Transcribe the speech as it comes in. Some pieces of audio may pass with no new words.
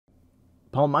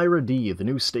Palmyra D, the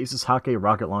new Stasis Hake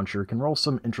rocket launcher, can roll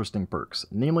some interesting perks,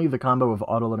 namely the combo of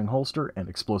auto-loading holster and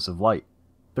explosive light.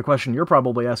 The question you're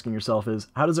probably asking yourself is,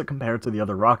 how does it compare to the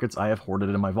other rockets I have hoarded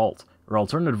in my vault? Or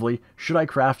alternatively, should I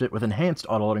craft it with enhanced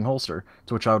auto-loading holster?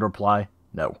 To which I would reply,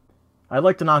 no. I'd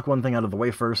like to knock one thing out of the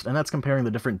way first, and that's comparing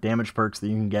the different damage perks that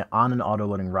you can get on an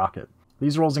auto-loading rocket.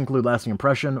 These rolls include Lasting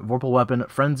Impression, Vorpal Weapon,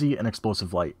 Frenzy, and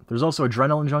Explosive Light. There's also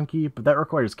Adrenaline Junkie, but that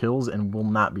requires kills and will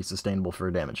not be sustainable for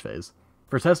a damage phase.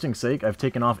 For testing's sake, I've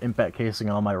taken off impact casing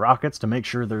on all my rockets to make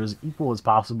sure they're as equal as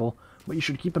possible, but you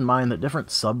should keep in mind that different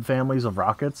subfamilies of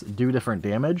rockets do different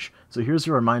damage, so here's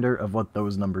a reminder of what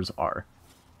those numbers are.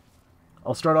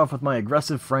 I'll start off with my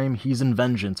aggressive frame Heathen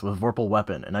Vengeance with Vorpal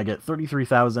Weapon, and I get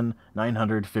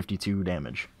 33,952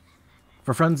 damage.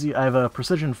 For Frenzy, I have a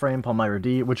Precision Frame Palmyra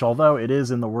D, which although it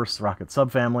is in the worst rocket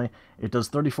subfamily, it does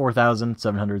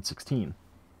 34,716.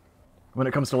 When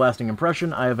it comes to Lasting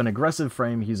Impression, I have an aggressive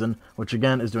frame Heathen, which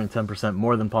again is doing 10%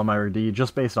 more than Palmyra D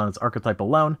just based on its archetype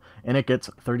alone, and it gets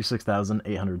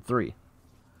 36,803.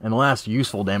 And the last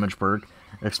useful damage perk,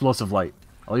 Explosive Light.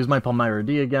 I'll use my Palmyra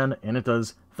D again, and it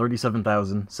does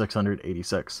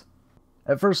 37,686.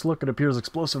 At first look, it appears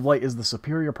Explosive Light is the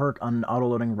superior perk on an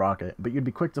auto-loading rocket, but you'd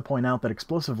be quick to point out that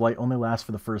Explosive Light only lasts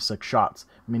for the first 6 shots,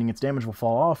 meaning its damage will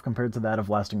fall off compared to that of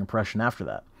Lasting Impression after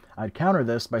that. I'd counter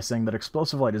this by saying that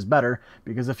Explosive Light is better,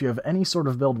 because if you have any sort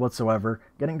of build whatsoever,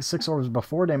 getting 6 orbs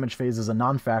before damage phase is a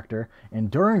non-factor,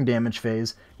 and during damage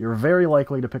phase, you're very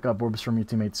likely to pick up orbs from your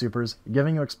teammates' supers,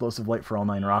 giving you Explosive Light for all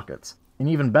 9 rockets. An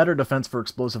even better defense for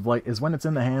Explosive Light is when it's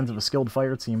in the hands of a skilled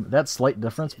fire team. That slight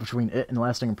difference between it and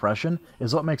Lasting Impression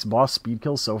is what makes boss speed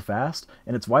kills so fast,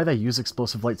 and it's why they use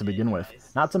Explosive Light to begin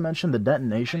with. Not to mention the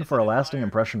detonation for a Lasting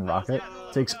Impression rocket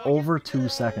takes over 2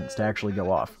 seconds to actually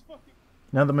go off.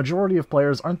 Now, the majority of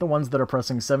players aren't the ones that are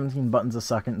pressing 17 buttons a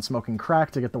second and smoking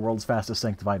crack to get the world's fastest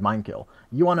Sanctified Mind Kill.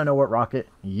 You want to know what rocket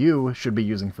you should be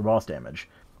using for boss damage.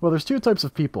 Well, there's 2 types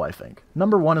of people, I think.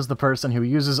 Number 1 is the person who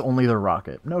uses only their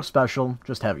rocket. No special,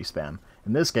 just heavy spam.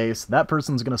 In this case, that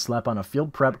person's going to slap on a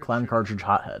Field Prep Clown Cartridge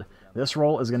Hothead. This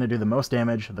roll is going to do the most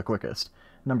damage the quickest.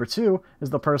 Number 2 is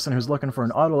the person who's looking for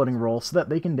an auto-loading roll so that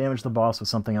they can damage the boss with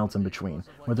something else in between,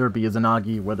 whether it be a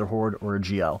Zanagi, Wither Horde, or a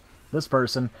GL. This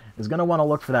person is going to want to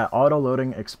look for that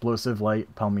auto-loading Explosive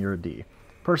Light Palmyra D.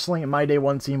 Personally, my Day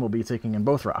 1 team will be taking in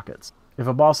both rockets. If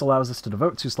a boss allows us to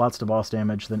devote 2 slots to boss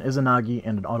damage, then Izanagi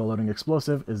and an auto-loading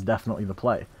explosive is definitely the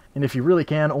play. And if you really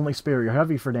can only spare your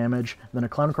heavy for damage, then a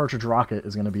Clown Cartridge rocket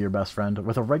is going to be your best friend,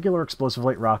 with a regular Explosive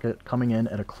Light rocket coming in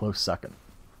at a close second.